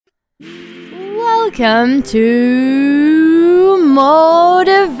Welcome to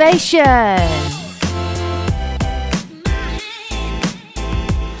Motivation,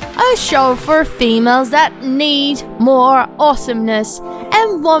 a show for females that need more awesomeness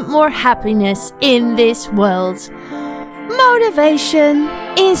and want more happiness in this world. Motivation,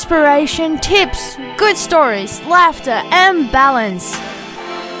 inspiration, tips, good stories, laughter, and balance.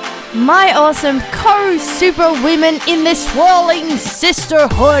 My awesome co-superwomen in this swirling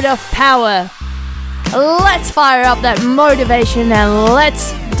sisterhood of power. Let's fire up that motivation and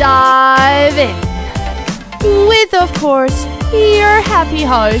let's dive in. With, of course, your happy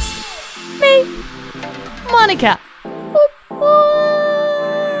host, me, Monica.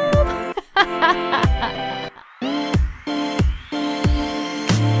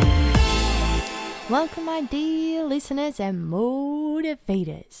 Welcome, my dear listeners and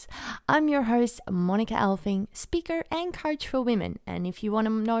motivators. I'm your host, Monica Elfing, speaker and coach for women. And if you want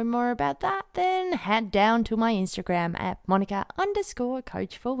to know more about that, then head down to my Instagram at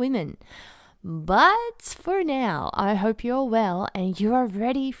Monica_coach for women. But for now, I hope you're well and you are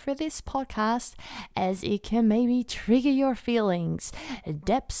ready for this podcast, as it can maybe trigger your feelings,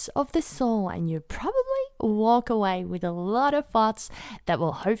 depths of the soul, and you probably walk away with a lot of thoughts that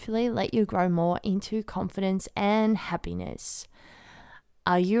will hopefully let you grow more into confidence and happiness.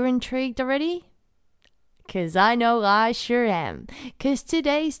 Are you intrigued already? Because I know I sure am. Because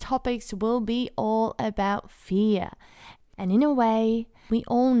today's topics will be all about fear. And in a way, we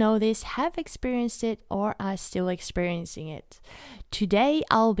all know this, have experienced it, or are still experiencing it. Today,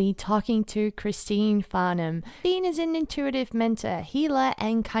 I'll be talking to Christine Farnham. Christine is an intuitive mentor, healer,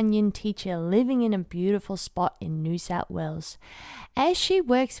 and Kanyin teacher living in a beautiful spot in New South Wales. As she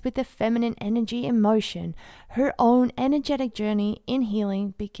works with the feminine energy and motion, her own energetic journey in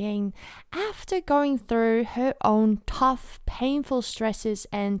healing began after going through her own tough, painful stresses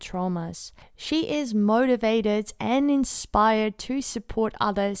and traumas. She is motivated and inspired to support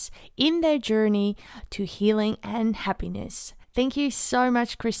others in their journey to healing and happiness. Thank you so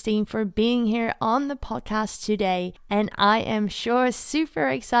much, Christine, for being here on the podcast today. And I am sure super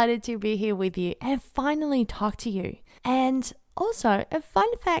excited to be here with you and finally talk to you. And also, a fun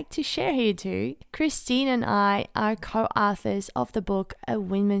fact to share here too, Christine and I are co-authors of the book A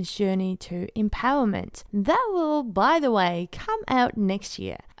Women's Journey to Empowerment. That will, by the way, come out next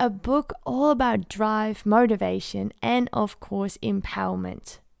year. A book all about drive, motivation, and of course,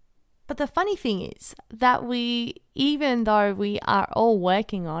 empowerment. But the funny thing is that even though we are all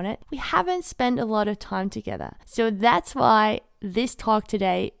working on it, we haven't spent a lot of time together. So that's why this talk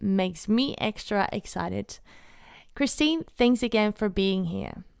today makes me extra excited. Christine, thanks again for being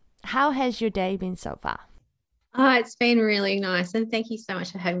here. How has your day been so far? It's been really nice. And thank you so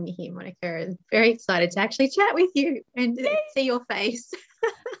much for having me here, Monica. I'm very excited to actually chat with you and see your face.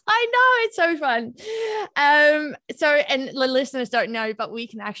 I know, it's so fun. And the listeners don't know, but we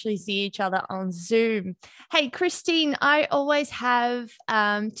can actually see each other on Zoom. Hey, Christine, I always have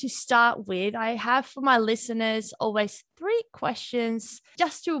to start with, I have for my listeners always 3 questions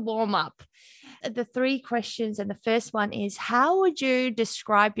just to warm up. The 3 questions, and the first one is, how would you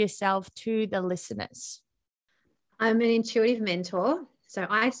describe yourself to the listeners? I'm an intuitive mentor, so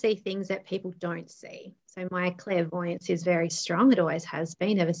I see things that people don't see. So my clairvoyance is very strong. It always has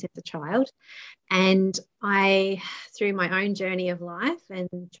been ever since a child. And I, through my own journey of life and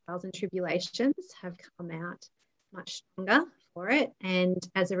trials and tribulations, have come out much stronger for it. And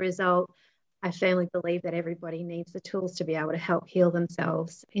as a result, I firmly believe that everybody needs the tools to be able to help heal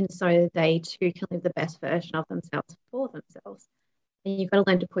themselves, and so they too can live the best version of themselves for themselves. And you've got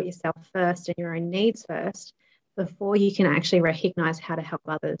to learn to put yourself first and your own needs first before you can actually recognize how to help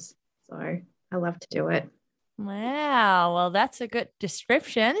others. So I love to do it. Wow. Well, that's a good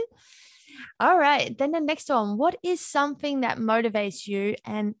description. All right. Then the next one, what is something that motivates you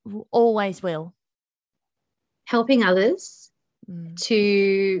and always will? Helping others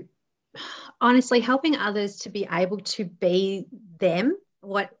to, honestly, helping others to be able to be them.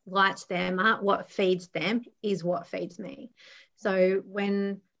 What lights them up, what feeds them is what feeds me. So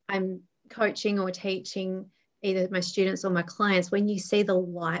when I'm coaching or teaching either my students or my clients, when you see the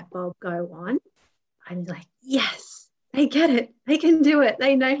light bulb go on, I'm like, yes, they get it. They can do it.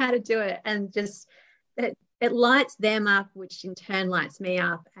 They know how to do it. And just it lights them up, which in turn lights me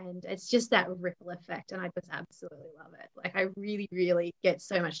up. And it's just that ripple effect. And I just absolutely love it. Like, I really, really get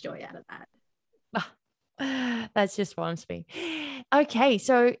so much joy out of that. That's just warms me. Okay.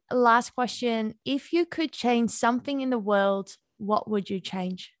 So last question. If you could change something in the world, what would you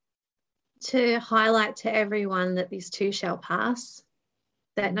change? To highlight to everyone that this too shall pass,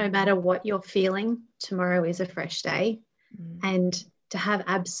 that no matter what you're feeling, tomorrow is a fresh day. And to have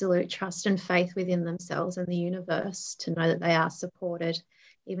absolute trust and faith within themselves and the universe, to know that they are supported,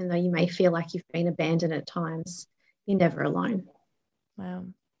 even though you may feel like you've been abandoned at times. You're never alone. Wow.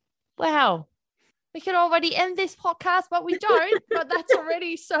 Wow. We could already end this podcast, but we don't. But that's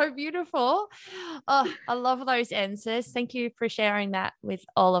already so beautiful. Oh, I love those answers. Thank you for sharing that with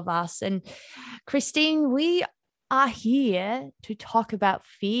all of us. And Christine, we are here to talk about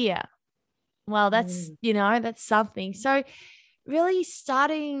fear. Well, that's, that's something. So really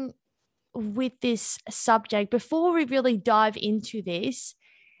starting with this subject, before we really dive into this,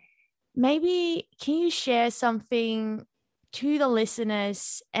 maybe can you share something to the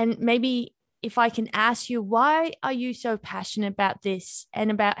listeners, and maybe if I can ask you, why are you so passionate about this and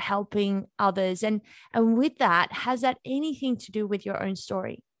about helping others? And with that, has that anything to do with your own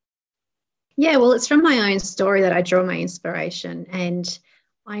story? Yeah, well, it's from my own story that I draw my inspiration. And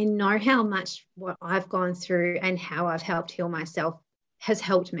I know how much what I've gone through and how I've helped heal myself has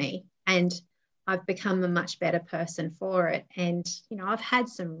helped me. And I've become a much better person for it. And, I've had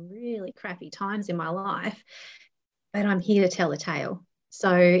some really crappy times in my life, but I'm here to tell a tale.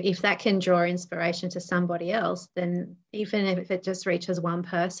 So if that can draw inspiration to somebody else, then even if it just reaches one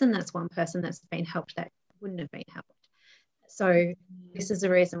person, that's one person that's been helped that wouldn't have been helped. So this is the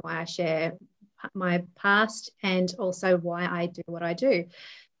reason why I share my past and also why I do what I do.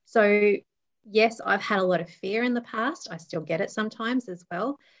 So yes, I've had a lot of fear in the past. I still get it sometimes as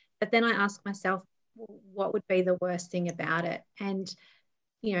well. But then I ask myself, what would be the worst thing about it? And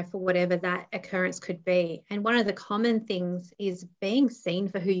for whatever that occurrence could be. And one of the common things is being seen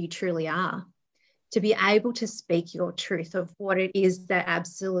for who you truly are, to be able to speak your truth of what it is that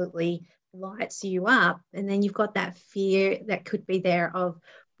absolutely lights you up. And then you've got that fear that could be there of,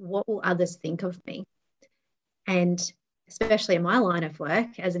 what will others think of me? And especially in my line of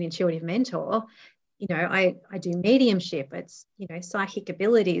work as an intuitive mentor, I do mediumship. It's, psychic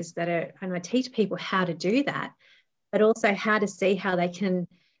abilities and I teach people how to do that, but also how to see how they can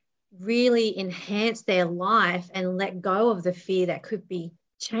really enhance their life and let go of the fear that could be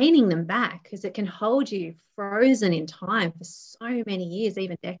chaining them back, because it can hold you frozen in time for so many years,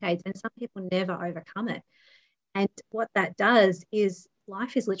 even decades, and some people never overcome it. And what that does is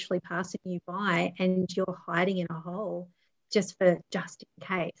life is literally passing you by and you're hiding in a hole just in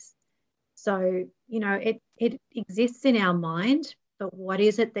case. So, it exists in our mind, but what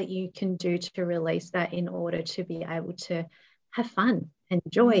is it that you can do to release that in order to be able to have fun and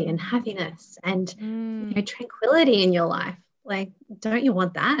joy and happiness and tranquility in your life? Like, don't you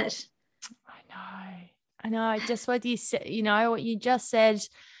want that? I know. Just what you said, what you just said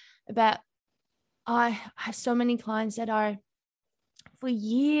about, I have so many clients that are for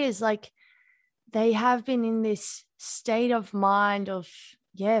years, like they have been in this state of mind of,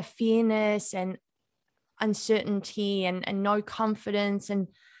 fearness and uncertainty and no confidence. And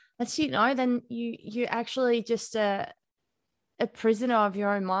that's, then you're actually just a prisoner of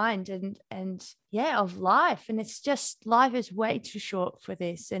your own mind and of life. And it's just, life is way too short for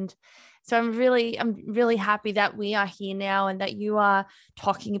this. And so I'm really happy that we are here now and that you are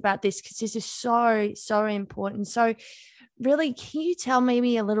talking about this, because this is so, so important. So really, can you tell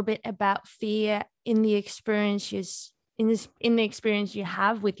maybe a little bit about fear in the experiences in the experience you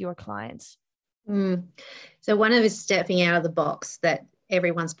have with your clients? So one of is stepping out of the box that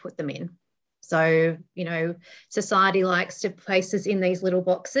everyone's put them in. So, society likes to place us in these little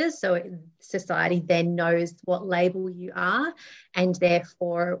boxes. So society then knows what label you are and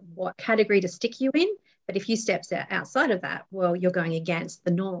therefore what category to stick you in. But if you step outside of that, well, you're going against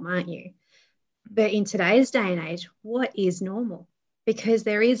the norm, aren't you? But in today's day and age, what is normal? Because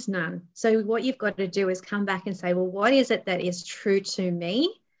there is none. So what you've got to do is come back and say, well, what is it that is true to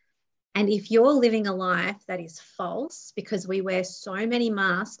me? And if you're living a life that is false, because we wear so many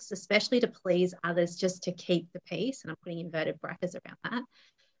masks, especially to please others, just to keep the peace, and I'm putting inverted brackets around that,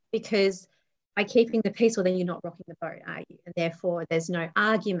 because by keeping the peace, well, then you're not rocking the boat, are you? And therefore there's no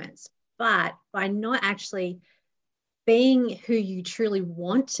arguments. But by not actually being who you truly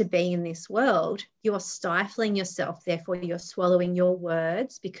want to be in this world, you're stifling yourself. Therefore, you're swallowing your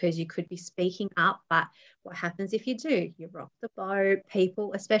words, because you could be speaking up. But what happens if you do? You rock the boat.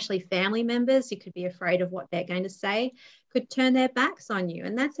 People, especially family members, you could be afraid of what they're going to say, could turn their backs on you.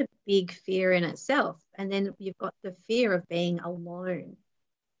 And that's a big fear in itself. And then you've got the fear of being alone.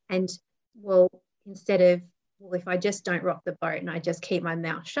 And, well, instead of, well, if I just don't rock the boat and I just keep my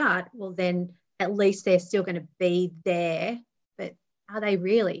mouth shut, well, then at least they're still going to be there. But are they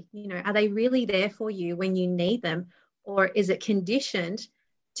really, are they really there for you when you need them? Or is it conditioned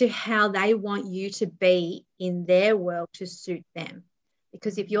to how they want you to be in their world to suit them?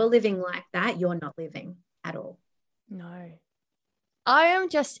 Because if you're living like that, you're not living at all. No. I am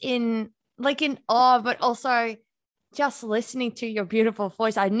just in awe, but also just listening to your beautiful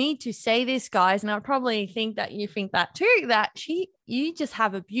voice. I need to say this, guys, and I probably think that you think that too, that you just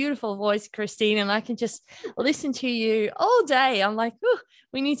have a beautiful voice, Christine, and I can just listen to you all day. I'm like, oh,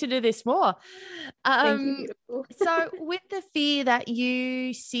 we need to do this more. Thank you, beautiful. So with the fear that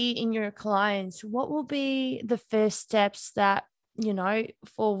you see in your clients, what will be the first steps that,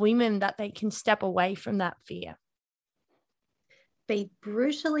 for women that they can step away from that fear? Be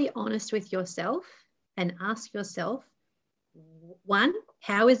brutally honest with yourself and ask yourself, one,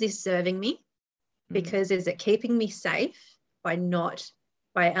 how is this serving me? Because is it keeping me safe by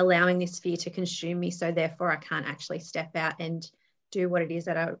allowing this fear to consume me? So therefore I can't actually step out and do what it is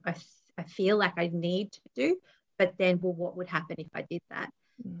that I feel like I need to do. But then, well, what would happen if I did that?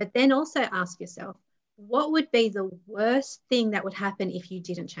 But then also ask yourself, what would be the worst thing that would happen if you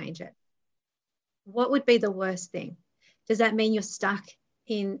didn't change it? What would be the worst thing? Does that mean you're stuck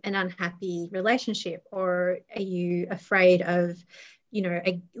in an unhappy relationship, or are you afraid of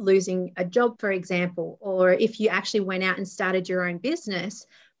losing a job, for example? Or if you actually went out and started your own business,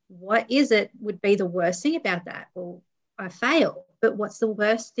 what would be the worst thing about that? Well, I fail, but what's the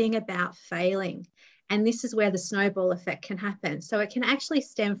worst thing about failing? And this is where the snowball effect can happen. So it can actually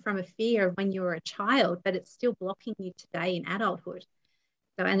stem from a fear of when you were a child, but it's still blocking you today in adulthood.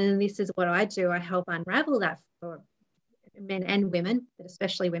 So, and then this is what I do. I help unravel that for men and women, but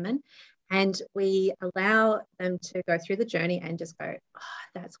especially women. And we allow them to go through the journey and just go, oh,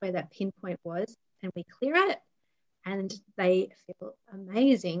 that's where that pinpoint was. And we clear it. And they feel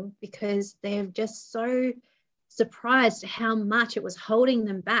amazing because they're just so surprised how much it was holding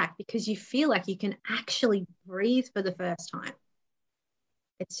them back, because you feel like you can actually breathe for the first time.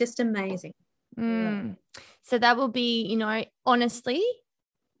 It's just amazing. So that will be, honestly,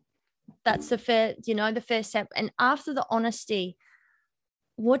 that's the first step. And after the honesty,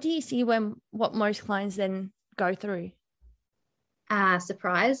 what do you see what most clients then go through?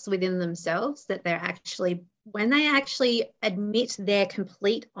 Surprise within themselves that when they actually admit their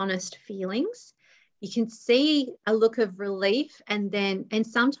complete honest feelings, you can see a look of relief and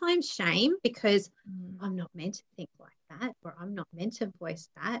sometimes shame, because I'm not meant to think like that, or I'm not meant to voice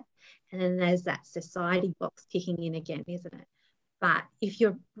that. And then there's that society box kicking in again, isn't it? But if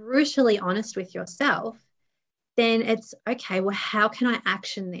you're brutally honest with yourself, then it's okay, well, how can I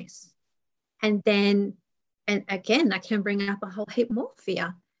action this? And again, that can bring up a whole heap more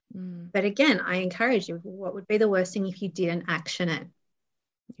fear. But again, I encourage you, what would be the worst thing if you didn't action it?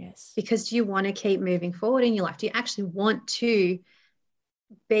 Yes. Because do you want to keep moving forward in your life? Do you actually want to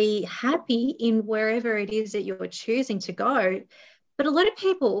be happy in wherever it is that you're choosing to go? But a lot of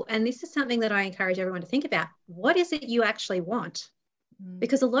people, and this is something that I encourage everyone to think about, what is it you actually want?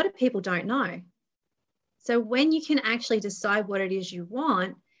 Because a lot of people don't know. So when you can actually decide what it is you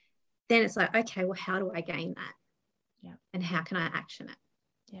want, then it's like, okay, well, how do I gain that? Yeah. And how can I action it?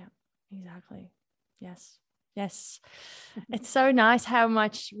 Yeah, exactly. Yes. It's so nice how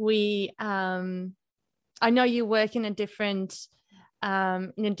much I know you work in a different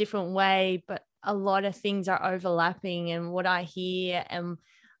way, but a lot of things are overlapping. And what I hear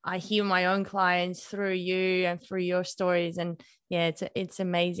my own clients through you and through your stories. And yeah, it's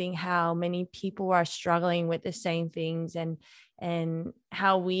amazing how many people are struggling with the same things, and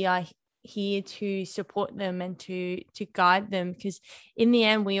how we are here to support them and to guide them, because in the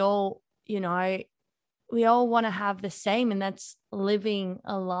end we all want to have the same, and that's living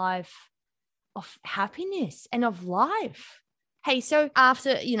a life of happiness and of life. Hey, so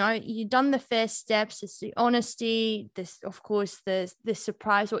after, you've done the first steps, it's the honesty, this, of course, the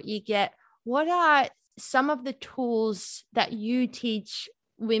surprise, what you get. What are some of the tools that you teach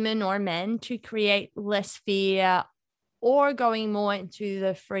women or men to create less fear, or going more into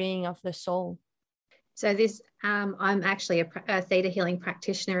the freeing of the soul? So I'm actually a theta healing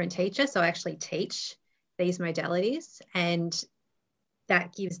practitioner and teacher. So I actually teach these modalities, and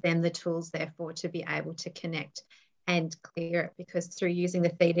that gives them the tools, therefore, to be able to connect and clear it, because through using the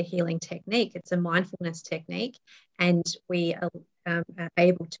theta healing technique, it's a mindfulness technique, and we are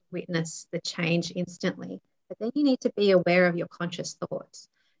able to witness the change instantly. But then you need to be aware of your conscious thoughts.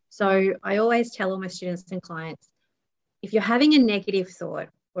 So I always tell all my students and clients, if you're having a negative thought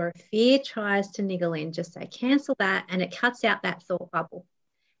or a fear tries to niggle in, just say, cancel that, and it cuts out that thought bubble.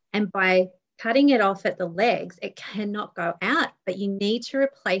 And by cutting it off at the legs, it cannot go out, but you need to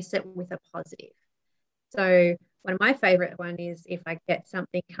replace it with a positive. So one of my favorite ones is if I get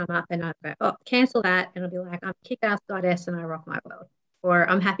something come up and I go, oh, cancel that. And I'll be like, I'm a kick-ass goddess and I rock my world. Or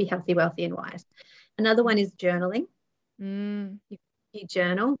I'm happy, healthy, wealthy, and wise. Another one is journaling. You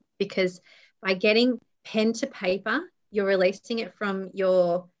journal, because by getting pen to paper you're releasing it from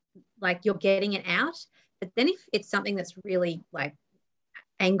your, like you're getting it out. But then if it's something that's really like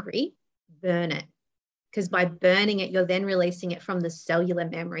angry, burn it. Because by burning it, you're then releasing it from the cellular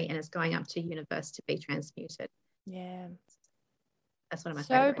memory and it's going up to universe to be transmuted. Yeah. That's one of my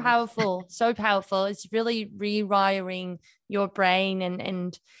So favorite powerful. So powerful. It's really rewiring your brain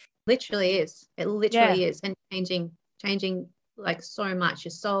and literally is. It literally is. And changing like so much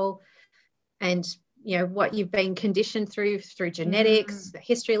your soul and what you've been conditioned through genetics, the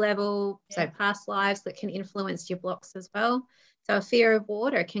history level, so past lives that can influence your blocks as well. So a fear of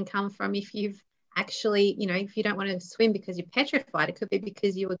water can come from if you've actually, if you don't want to swim because you're petrified, it could be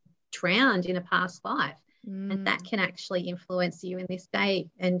because you were drowned in a past life. And that can actually influence you in this day.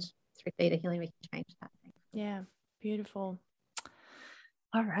 And through theta healing, we can change that. Yeah, beautiful.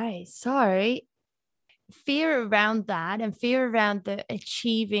 All right. So fear around that and fear around the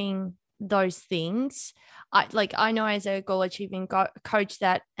achieving those things. I know as a goal achieving coach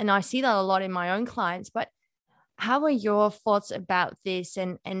that, and I see that a lot in my own clients, but how are your thoughts about this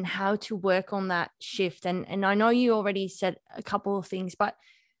and how to work on that shift? And I know you already said a couple of things, but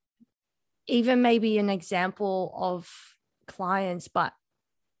even maybe an example of clients, but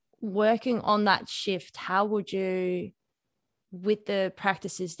working on that shift, how would you, with the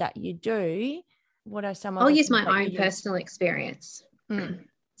practices that you do, what are some of I'll the use things my own use? personal experience.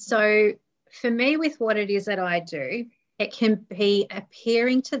 So for me, with what it is that I do, it can be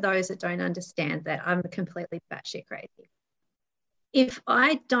appearing to those that don't understand that I'm completely batshit crazy. If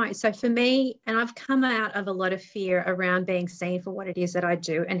I don't, so for me, and I've come out of a lot of fear around being seen for what it is that I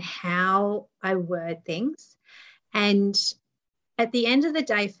do and how I word things. And at the end of the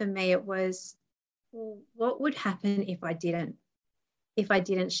day, for me, it was, well, what would happen if I didn't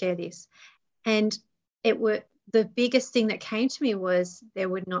share this? And the biggest thing that came to me was there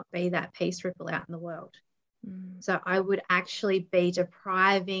would not be that peace ripple out in the world. So I would actually be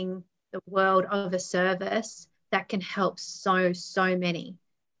depriving the world of a service that can help so many.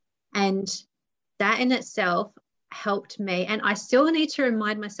 And that in itself helped me. And I still need to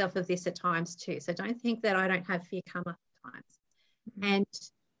remind myself of this at times too. So don't think that I don't have fear come up at times. And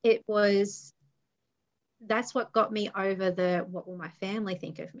that's what got me over what will my family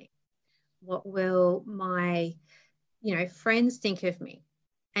think of me? What will my, friends think of me?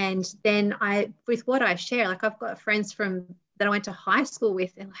 And then with what I share, like I've got friends that I went to high school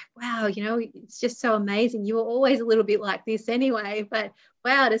with, and like, wow, it's just so amazing. You were always a little bit like this anyway, but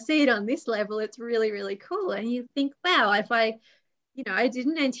wow, to see it on this level, it's really, really cool. And you think, wow, if I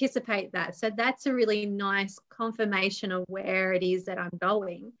didn't anticipate that. So that's a really nice confirmation of where it is that I'm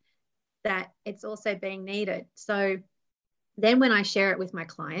going, that it's also being needed. So then when I share it with my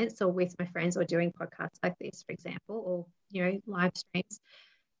clients or with my friends or doing podcasts like this, for example, or, live streams,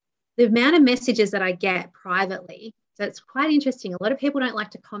 the amount of messages that I get privately, so it's quite interesting. A lot of people don't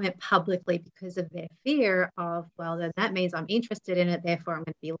like to comment publicly because of their fear of, well, then that means I'm interested in it, therefore I'm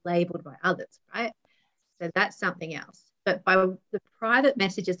going to be labeled by others, right? So that's something else. But by the private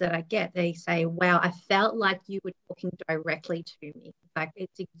messages that I get, they say, wow, I felt like you were talking directly to me. Like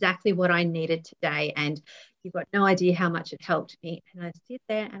it's exactly what I needed today. And you've got no idea how much it helped me. And I sit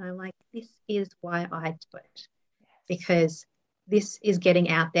there and I'm like, this is why I do it. Because this is getting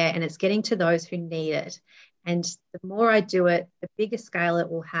out there and it's getting to those who need it. And the more I do it, the bigger scale it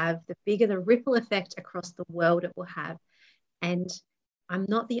will have, the bigger the ripple effect across the world it will have. And I'm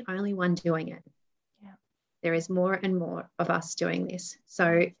not the only one doing it. Yeah. There is more and more of us doing this.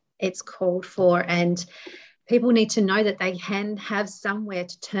 So it's called for, and people need to know that they can have somewhere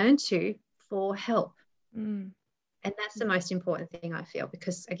to turn to for help. And that's the most important thing, I feel,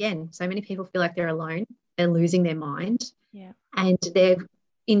 because again, so many people feel like they're alone, they're losing their mind, and they're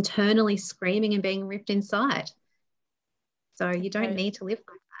internally screaming and being ripped inside. So you don't need to live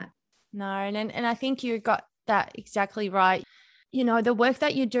like that. No, and I think you got that exactly right. The work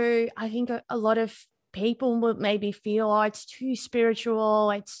that you do, I think a lot of people would maybe feel, oh, it's too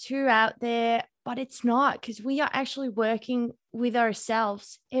spiritual, it's too out there, but it's not, because we are actually working with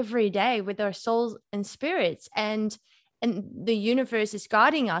ourselves every day, with our souls and spirits, and the universe is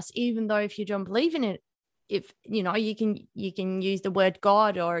guiding us, even though if you don't believe in it, if you can use the word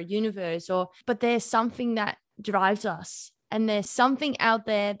God or universe, but there's something that drives us, and there's something out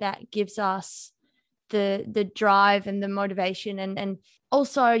there that gives us the drive and the motivation, and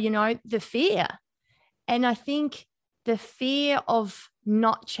also the fear. And I think the fear of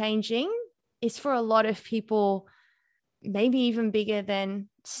not changing is, for a lot of people, maybe even bigger than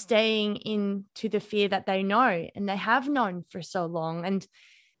staying into the fear that they know and they have known for so long. And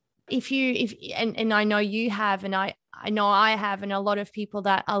if I know you have, and I know I have, and a lot of people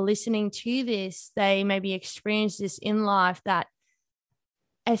that are listening to this, they maybe experience this in life, that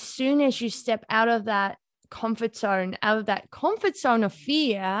as soon as you step out of that comfort zone, of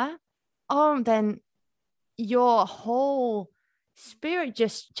fear, then your whole spirit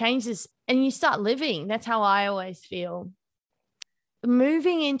just changes and you start living. That's how I always feel.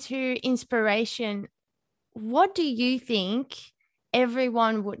 Moving into inspiration, what do you think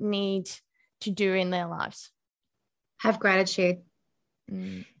everyone would need to do in their lives? Have gratitude.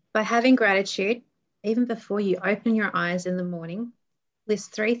 By having gratitude, even before you open your eyes in the morning,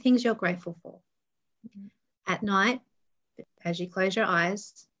 list 3 things you're grateful for. At night, as you close your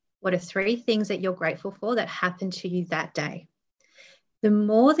eyes, what are 3 things that you're grateful for that happened to you that day? The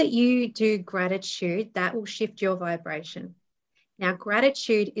more that you do gratitude, that will shift your vibration. Now,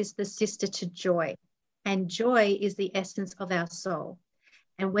 gratitude is the sister to joy, and joy is the essence of our soul.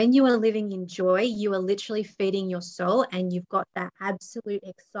 And when you are living in joy, you are literally feeding your soul, and you've got that absolute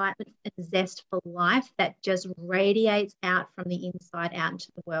excitement and zest for life that just radiates out from the inside out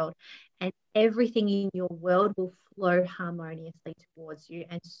into the world. And everything in your world will flow harmoniously towards you,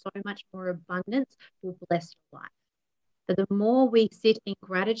 and so much more abundance will bless your life. So the more we sit in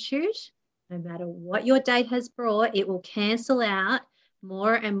gratitude, no matter what your day has brought, it will cancel out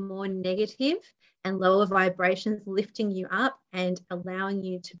more and more negative and lower vibrations, lifting you up and allowing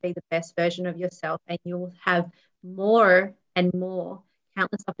you to be the best version of yourself. And you'll have more and more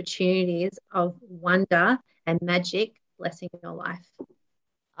countless opportunities of wonder and magic blessing your life.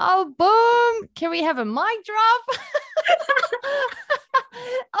 Oh, boom. Can we have a mic drop?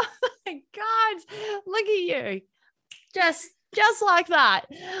 Oh my God. Look at you. Just like that.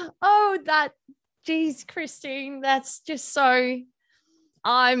 Oh, geez, Christine, that's just so,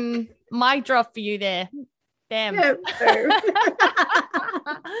 I'm mic drop for you there. Bam. Yeah,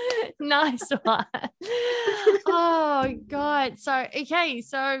 Nice one. Oh God. So, okay.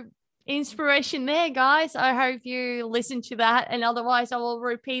 So inspiration there, guys. I hope you listen to that, and otherwise I will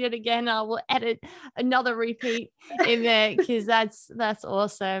repeat it again. I will edit another repeat in there because that's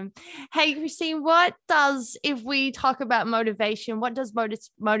awesome. Hey Christine, if we talk about motivation, what does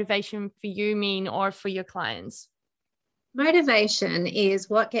motivation for you mean, or for your clients? Motivation is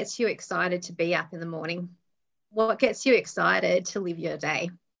what gets you excited to be up in the morning, what gets you excited to live your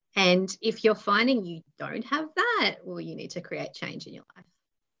day. And if you're finding you don't have that, well, you need to create change in your life.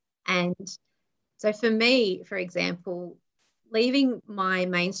 And so for me, for example, leaving my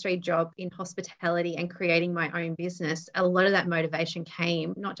mainstream job in hospitality and creating my own business, a lot of that motivation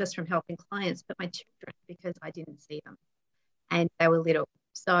came not just from helping clients, but my children, because I didn't see them and they were little.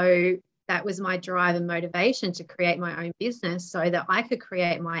 So that was my drive and motivation to create my own business so that I could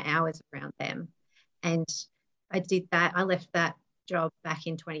create my hours around them. And I did that. I left that job back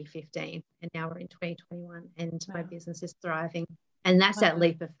in 2015, and now we're in 2021, and my business is thriving. And that's that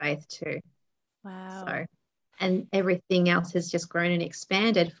leap of faith too. Wow. So, and everything else has just grown and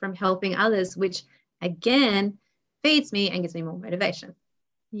expanded from helping others, which again feeds me and gives me more motivation.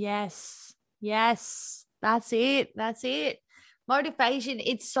 Yes. That's it. Motivation,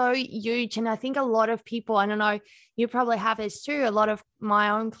 it's so huge. And I think a lot of people, I don't know, you probably have this too. A lot of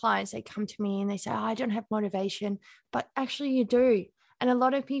my own clients, they come to me and they say, I don't have motivation, but actually you do. And a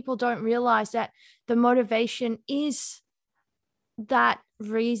lot of people don't realize that the motivation is that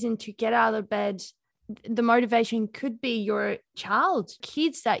reason to get out of bed. The motivation could be your child,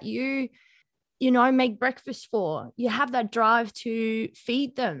 kids that you make breakfast for. You have that drive to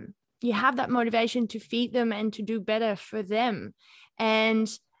feed them. You have that motivation to feed them and to do better for them. And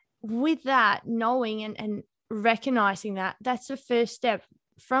with that, knowing and recognizing that, that's the first step.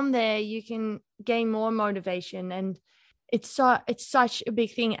 From there, you can gain more motivation. And it's such a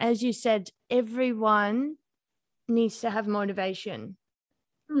big thing. As you said, everyone needs to have motivation.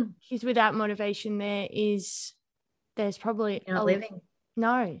 Because without motivation, there's probably living.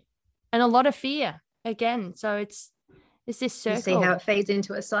 No. And a lot of fear again. So it's this circle. You see how it feeds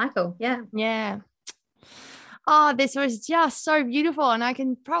into a cycle. Yeah. Oh, this was just so beautiful, and I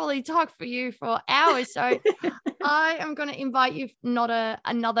can probably talk for you for hours. So I am going to invite you another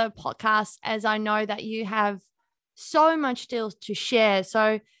podcast, as I know that you have so much still to share.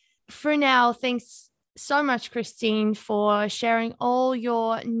 So for now, thanks so much, Christine, for sharing all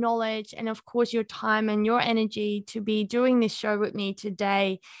your knowledge and of course your time and your energy to be doing this show with me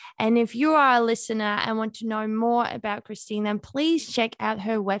today. And if you are a listener and want to know more about Christine, then please check out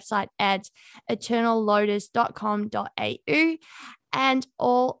her website at eternallotus.com.au, and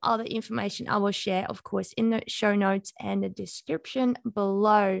all other information I will share, of course, in the show notes and the description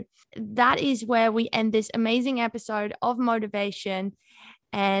below. That is where we end this amazing episode of Motivation.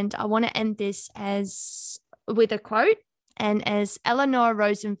 And I want to end this with a quote. And as Eleanor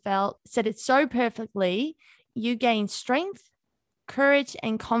Roosevelt said it so perfectly, you gain strength, courage,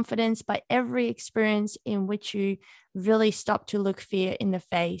 and confidence by every experience in which you really stop to look fear in the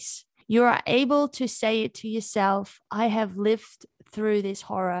face. You are able to say it to yourself, I have lived through this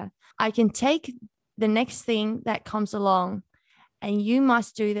horror. I can take the next thing that comes along, and you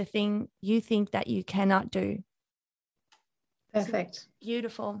must do the thing you think that you cannot do. Perfect.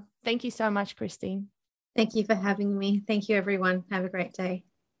 Beautiful. Thank you so much, Christine. Thank you for having me. Thank you, everyone. Have a great day.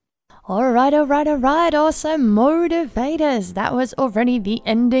 All right. Awesome motivators. That was already the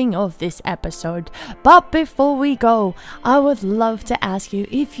ending of this episode. But before we go, I would love to ask you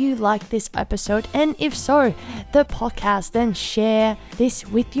if you like this episode, and if so, the podcast, then share this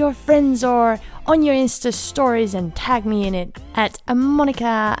with your friends or on your Insta stories and tag me in it at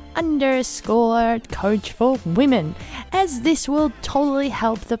Monica_Coach for Women, as this will totally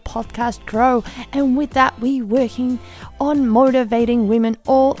help the podcast grow. And with that, we working on motivating women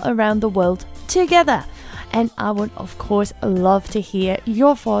all around the world together. And I would, of course, love to hear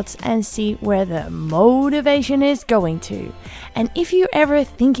your thoughts and see where the motivation is going to. And if you're ever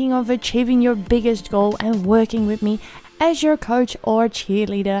thinking of achieving your biggest goal and working with me as your coach or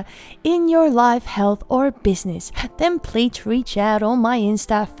cheerleader in your life, health, or business, then please reach out on my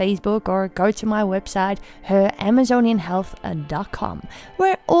Insta, Facebook, or go to my website, heramazonianhealth.com,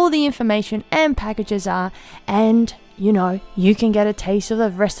 where all the information and packages are, and you can get a taste of the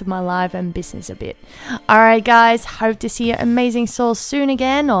rest of my life and business a bit. Alright guys, hope to see your amazing souls soon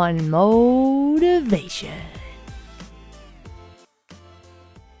again on Motivation.